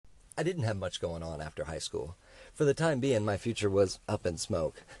I didn't have much going on after high school. For the time being, my future was up in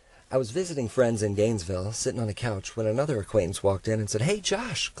smoke. I was visiting friends in Gainesville, sitting on a couch, when another acquaintance walked in and said, "Hey,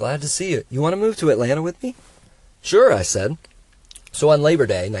 Josh, glad to see you. You want to move to Atlanta with me?" "Sure," I said. So on Labor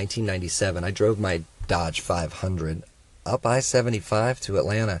Day, 1997, I drove my Dodge 500 up I-75 to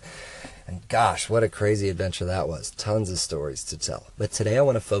Atlanta. And gosh, what a crazy adventure that was. Tons of stories to tell. But today I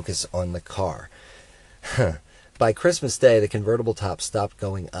want to focus on the car. By Christmas Day, the convertible top stopped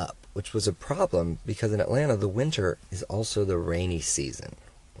going up, which was a problem because in Atlanta, the winter is also the rainy season.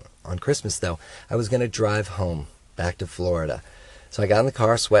 On Christmas, though, I was going to drive home, back to Florida. So I got in the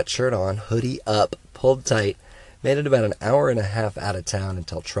car, sweatshirt on, hoodie up, pulled tight, made it about an hour and a half out of town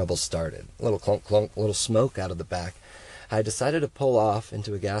until trouble started. A little clunk clunk, a little smoke out of the back. I decided to pull off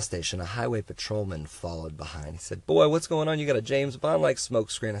into a gas station. A highway patrolman followed behind. He said, "Boy, what's going on? You got a James Bond-like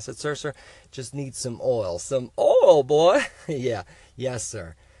smoke screen." I said, Sir, just need some oil." "Some oil, boy?" "Yeah, yes,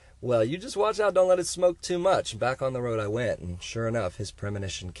 sir." "Well, you just watch out. Don't let it smoke too much." Back on the road I went, and sure enough, his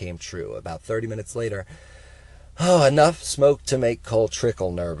premonition came true. About 30 minutes later, enough smoke to make Cole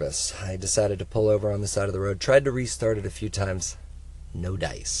Trickle nervous. I decided to pull over on the side of the road, tried to restart it a few times. No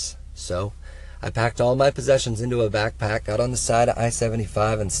dice. So I packed all my possessions into a backpack, got on the side of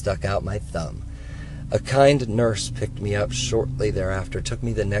I-75, and stuck out my thumb. A kind nurse picked me up shortly thereafter, took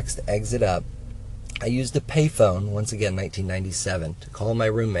me the next exit up. I used a payphone, once again 1997, to call my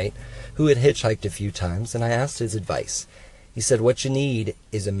roommate, who had hitchhiked a few times, and I asked his advice. He said, "What you need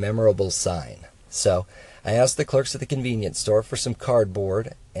is a memorable sign." So I asked the clerks at the convenience store for some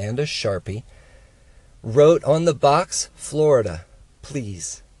cardboard and a Sharpie, wrote on the box, "Florida,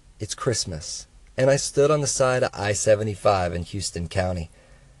 please, it's Christmas," and I stood on the side of I-75 in Houston County.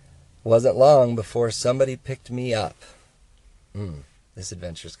 Wasn't long before somebody picked me up. This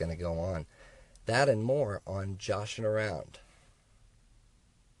adventure's going to go on. That and more on Joshin' Around.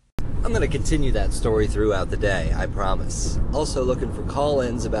 I'm going to continue that story throughout the day, I promise. Also looking for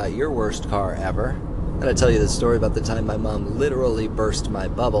call-ins about your worst car ever. I'm going to tell you the story about the time my mom literally burst my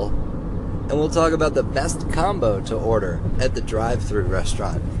bubble. And we'll talk about the best combo to order at the drive-thru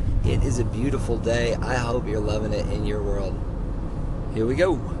restaurant. It is a beautiful day. I hope you're loving it in your world. Here we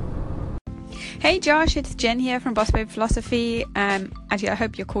go. Hey Josh, it's Jen here from Boss Babe Philosophy. Actually, I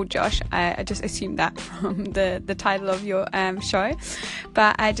hope you're called Josh. I just assumed that from the title of your show.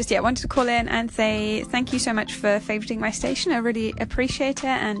 But I wanted to call in and say thank you so much for favoriting my station. I really appreciate it,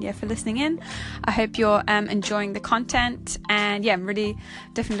 and for listening in. I hope you're enjoying the content, and I'm really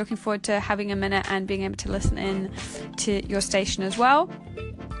definitely looking forward to having a minute and being able to listen in to your station as well.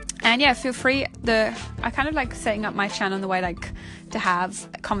 And feel free. I kind of like setting up my channel in the way to have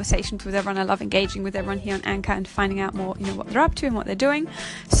conversations with everyone. I love engaging with everyone here on Anchor and finding out more, what they're up to and what they're doing.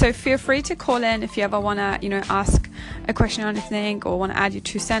 So feel free to call in if you ever want to, ask a question or anything, or want to add your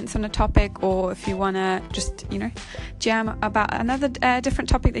 2 cents on a topic, or if you want to just, jam about another different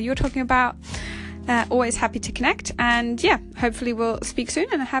topic that you're talking about. Always happy to connect. And hopefully we'll speak soon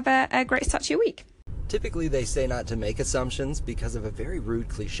and have a great start to your week. Typically, they say not to make assumptions because of a very rude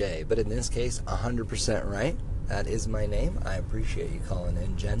cliche, but in this case, 100% right. That is my name. I appreciate you calling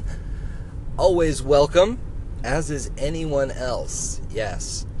in, Jen. Always welcome, as is anyone else.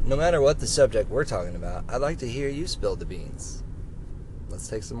 Yes, no matter what the subject we're talking about, I'd like to hear you spill the beans. Let's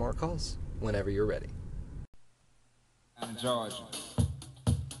take some more calls whenever you're ready. In Georgia,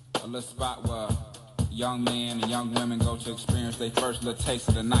 a little spot where young men and young women go to experience their first little taste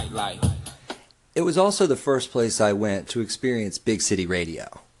of the nightlife. It was also the first place I went to experience big city radio.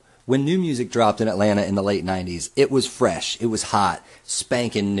 When new music dropped in Atlanta in the late 90s, it was fresh, it was hot,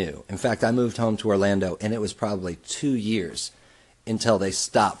 spanking new. In fact, I moved home to Orlando, and it was probably 2 years until they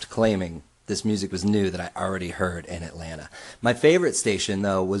stopped claiming this music was new that I already heard in Atlanta. My favorite station,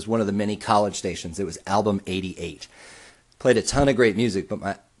 though, was one of the many college stations. It was Album 88. Played a ton of great music,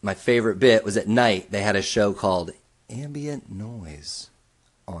 but my favorite bit was at night they had a show called Ambient Noise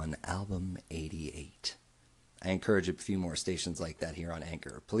on Album 88. I encourage a few more stations like that here on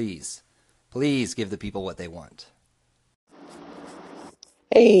Anchor. Please give the people what they want.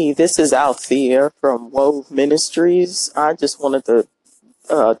 Hey, this is Althea from Wove Ministries. I just wanted to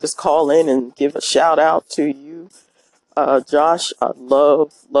just call in and give a shout out to you. Josh, I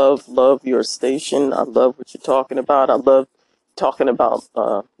love your station. I love what you're talking about. I love talking about,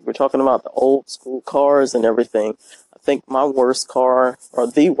 we're talking about the old school cars and everything. I think my worst car, or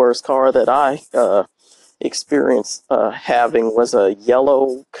the worst car that I experienced having, was a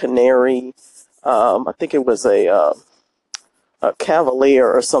yellow Canary. I think it was a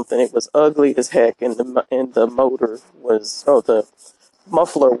Cavalier or something. It was ugly as heck, and the motor was, the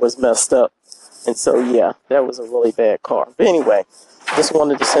muffler was messed up. And so, yeah, that was a really bad car. But anyway, just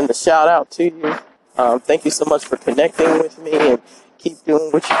wanted to send a shout out to you. Thank you so much for connecting with me, and keep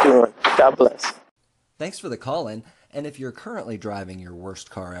doing what you're doing. God bless. Thanks for the call-in, and if you're currently driving your worst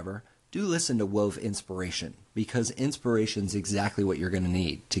car ever, do listen to Wove Inspiration, because inspiration's exactly what you're going to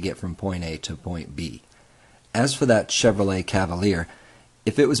need to get from point A to point B. As for that Chevrolet Cavalier,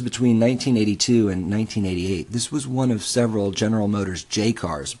 if it was between 1982 and 1988, this was one of several General Motors J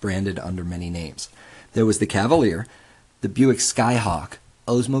cars branded under many names. There was the Cavalier, the Buick Skyhawk,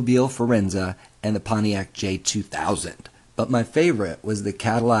 Oldsmobile Forenza, and the Pontiac J2000. But my favorite was the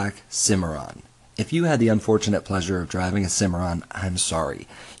Cadillac Cimarron. If you had the unfortunate pleasure of driving a Cimarron, I'm sorry.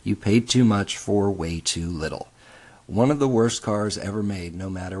 You paid too much for way too little. One of the worst cars ever made, no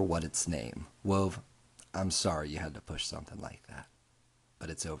matter what its name. Wove, I'm sorry you had to push something like that. But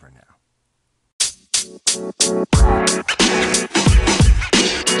it's over now.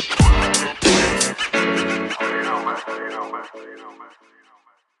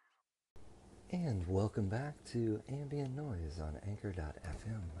 And welcome back to Ambient Noise on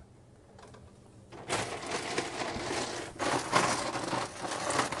Anchor.fm.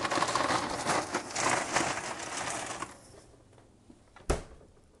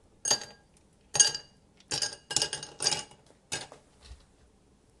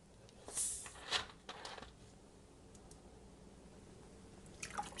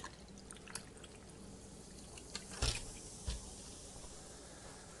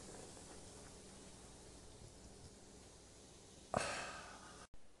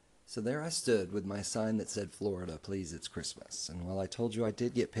 So there I stood with my sign that said, "Florida, please, it's Christmas." And while I told you I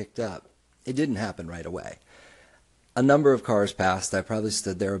did get picked up, it didn't happen right away. A number of cars passed. I probably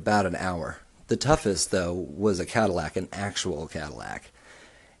stood there about an hour. The toughest, though, was a Cadillac, an actual Cadillac.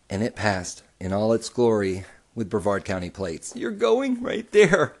 And it passed in all its glory with Brevard County plates. "You're going right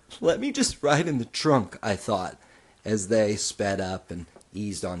there. Let me just ride in the trunk," I thought, as they sped up and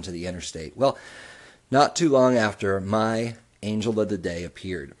eased onto the interstate. Well, not too long after, my angel of the day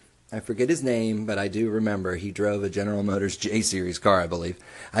appeared. I forget his name, but I do remember he drove a General Motors J-Series car, I believe.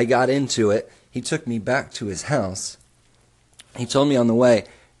 I got into it. He took me back to his house. He told me on the way,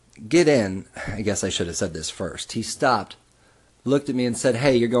 "Get in." I guess I should have said this first. He stopped, looked at me and said,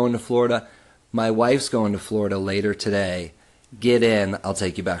 "Hey, you're going to Florida? My wife's going to Florida later today. Get in. I'll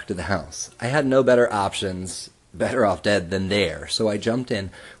take you back to the house." I had no better options, better off dead than there. So I jumped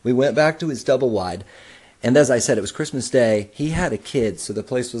in. We went back to his double wide. And as I said, it was Christmas Day. He had a kid, so the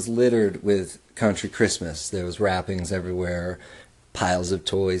place was littered with country Christmas. There was wrappings everywhere, piles of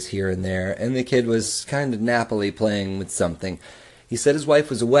toys here and there, and the kid was kind of nappily playing with something. He said his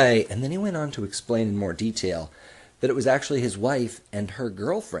wife was away, and then he went on to explain in more detail that it was actually his wife and her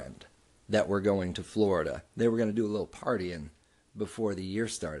girlfriend that were going to Florida. They were going to do a little partying before the year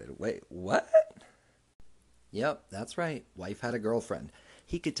started. Wait, what? Yep, that's right. Wife had a girlfriend.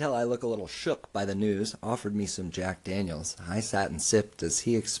 He could tell I look a little shook by the news, offered me some Jack Daniels. I sat and sipped as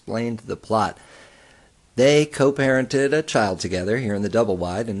he explained the plot. They co-parented a child together here in the double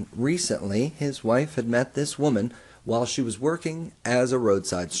wide, and recently his wife had met this woman while she was working as a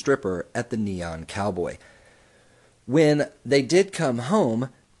roadside stripper at the Neon Cowboy. When they did come home,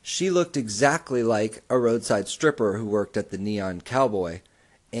 she looked exactly like a roadside stripper who worked at the Neon Cowboy,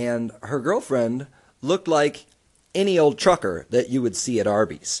 and her girlfriend looked like any old trucker that you would see at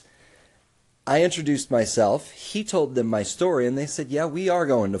Arby's. I introduced myself. He told them my story, and they said, "Yeah, we are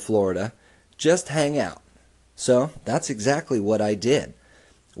going to Florida. Just hang out." So that's exactly what I did.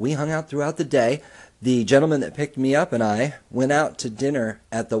 We hung out throughout the day. The gentleman that picked me up and I went out to dinner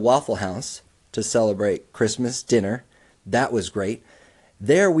at the Waffle House to celebrate Christmas dinner. That was great.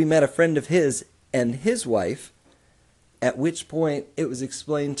 There we met a friend of his and his wife, at which point it was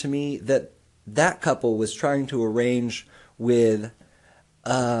explained to me that that couple was trying to arrange with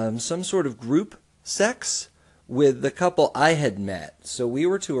some sort of group sex with the couple I had met. So we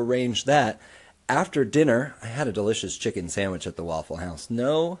were to arrange that. After dinner, I had a delicious chicken sandwich at the Waffle House.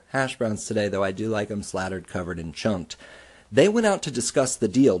 No hash browns today, though I do like them slattered, covered, and chunked. They went out to discuss the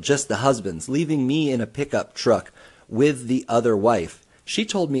deal, just the husbands, leaving me in a pickup truck with the other wife. She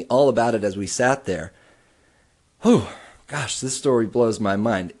told me all about it as we sat there. Whew. Gosh, this story blows my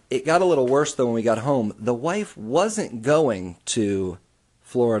mind. It got a little worse, though, when we got home. The wife wasn't going to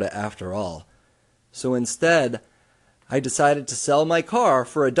Florida after all. So instead, I decided to sell my car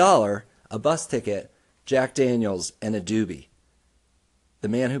for $1, a bus ticket, Jack Daniels, and a doobie. The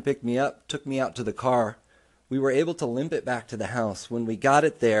man who picked me up took me out to the car. We were able to limp it back to the house. When we got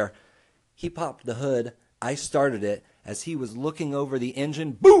it there, he popped the hood. I started it. As he was looking over the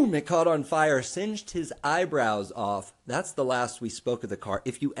engine, boom, it caught on fire, singed his eyebrows off. That's the last we spoke of the car.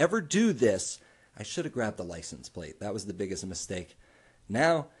 If you ever do this, I should have grabbed the license plate. That was the biggest mistake.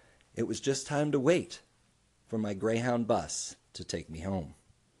 Now, it was just time to wait for my Greyhound bus to take me home.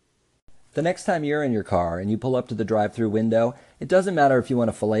 The next time you're in your car and you pull up to the drive-thru window, it doesn't matter if you want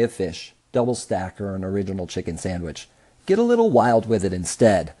a fillet of fish, double stack, or an original chicken sandwich. Get a little wild with it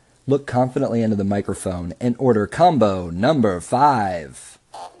instead. Look confidently into the microphone and order combo number 5.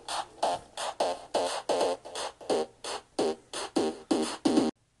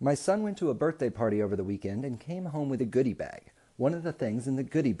 My son went to a birthday party over the weekend and came home with a goodie bag. One of the things in the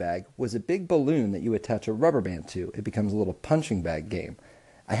goodie bag was a big balloon that you attach a rubber band to. It becomes a little punching bag game.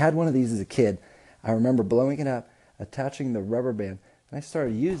 I had one of these as a kid. I remember blowing it up, attaching the rubber band, and I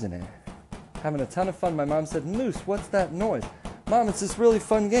started using it. Having a ton of fun. My mom said, "Moose, what's that noise?" "Mom, it's this really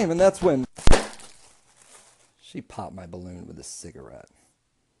fun game." And that's when she popped my balloon with a cigarette.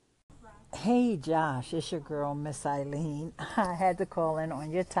 Hey Josh, it's your girl Miss Eileen. I had to call in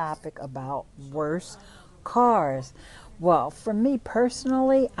on your topic about worst cars. Well, for me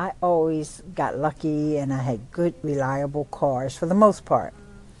personally, I always got lucky and I had good, reliable cars for the most part.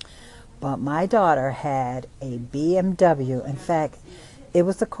 But my daughter had a BMW. In fact, it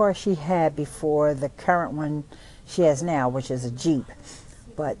was the car she had before the current one she has now, which is a Jeep.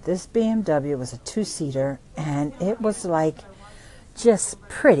 But this BMW was a 2-seater, and it was like just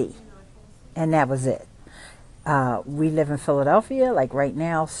pretty. And that was it. We live in Philadelphia, like right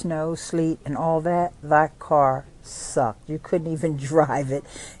now, snow, sleet, and all that. That car sucked. You couldn't even drive it.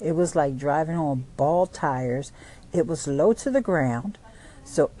 It was like driving on bald tires. It was low to the ground,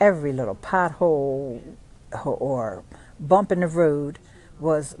 so every little pothole or bump in the road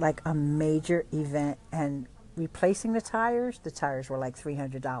was like a major event. And replacing the tires were like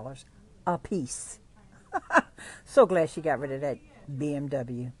 $300 a piece. So glad she got rid of that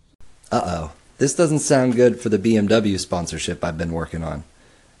BMW. Uh-oh. This doesn't sound good for the BMW sponsorship I've been working on.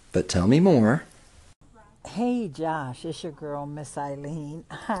 But tell me more. Hey Josh, it's your girl Miss Eileen.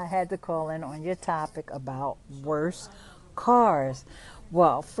 I had to call in on your topic about worst cars.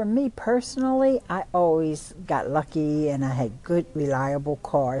 Well, for me personally, I always got lucky and I had good, reliable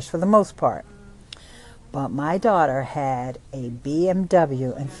cars for the most part. But my daughter had a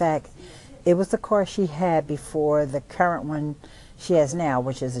BMW. In fact, it was the car she had before the current one she has now,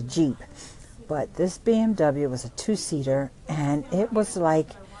 which is a Jeep. But this BMW was a 2-seater, and it was like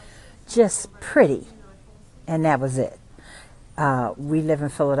just pretty. And that was it. We live in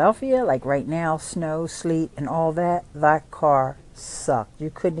Philadelphia, like right now, snow, sleet, and all that. That car sucked. You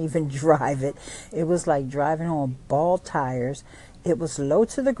couldn't even drive it. It was like driving on bald tires. It was low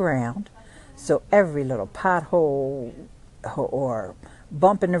to the ground, so every little pothole or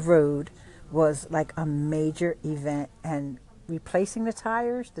bump in the road was like a major event. And replacing the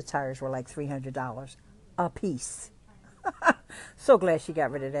tires were like $300 a piece. So glad she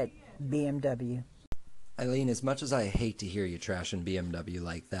got rid of that BMW. Eileen, as much as I hate to hear you trashing BMW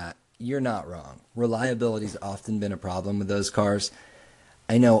like that, you're not wrong. Reliability's often been a problem with those cars.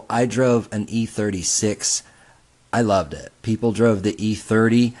 I know I drove an E36. I loved it. People drove the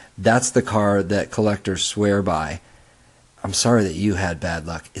E30. That's the car that collectors swear by. I'm sorry that you had bad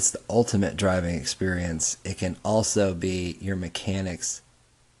luck. It's the ultimate driving experience. It can also be your mechanic's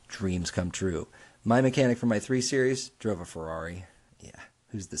dreams come true. My mechanic for my 3 Series drove a Ferrari. Yeah,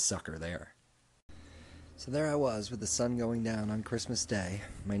 who's the sucker there? So there I was with the sun going down on Christmas Day.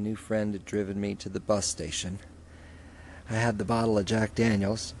 My new friend had driven me to the bus station. I had the bottle of Jack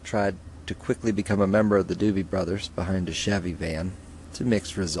Daniels, tried to quickly become a member of the Doobie Brothers behind a Chevy van, to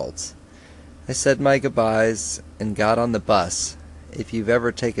mixed results. I said my goodbyes and got on the bus. If you've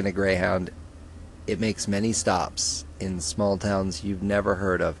ever taken a Greyhound, it makes many stops in small towns you've never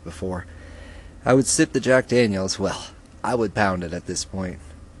heard of before. I would sip the Jack Daniels. Well, I would pound it at this point.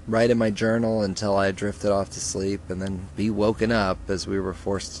 Write in my journal until I drifted off to sleep, and then be woken up as we were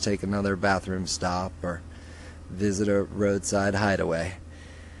forced to take another bathroom stop or visit a roadside hideaway.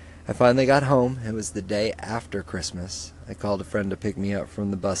 I finally got home. It was the day after Christmas. I called a friend to pick me up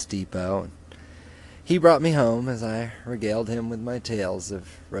from the bus depot, and he brought me home as I regaled him with my tales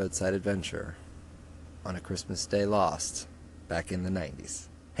of roadside adventure on a Christmas Day lost back in the 90s.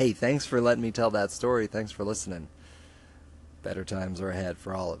 Hey, thanks for letting me tell that story. Thanks for listening. Better times are ahead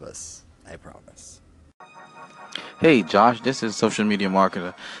for all of us, I promise. Hey Josh, this is social media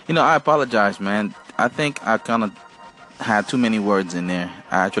marketer. I apologize, man. I think I kind of had too many words in there.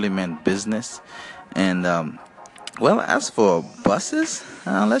 I actually meant business. And as for buses,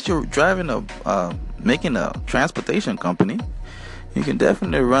 unless you're driving making a transportation company, you can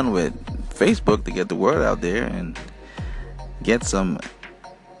definitely run with Facebook to get the word out there and get some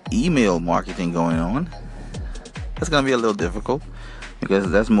email marketing going on. It's going to be a little difficult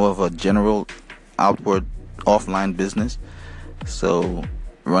because that's more of a general outward offline business. So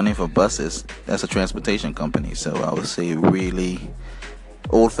running for buses, that's a transportation company. So I would say really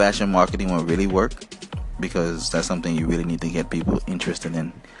old-fashioned marketing will really work, because that's something you really need to get people interested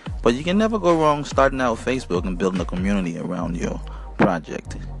in. But you can never go wrong starting out Facebook and building a community around your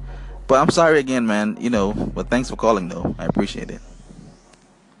project. But I'm sorry again, man, but thanks for calling though. I appreciate it.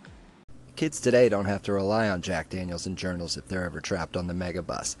 Kids today don't have to rely on Jack Daniels and journals if they're ever trapped on the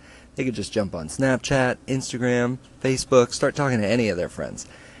megabus. They could just jump on Snapchat, Instagram, Facebook, start talking to any of their friends.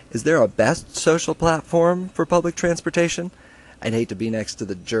 Is there a best social platform for public transportation? I'd hate to be next to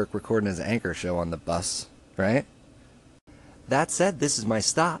the jerk recording his anchor show on the bus, right? That said, this is my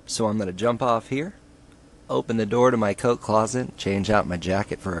stop, so I'm going to jump off here, open the door to my coat closet, change out my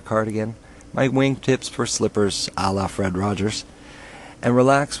jacket for a cardigan, my wingtips for slippers a la Fred Rogers, and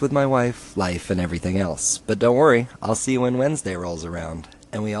relax with my wife, life, and everything else. But don't worry, I'll see you when Wednesday rolls around,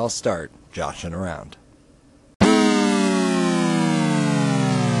 and we all start joshing around.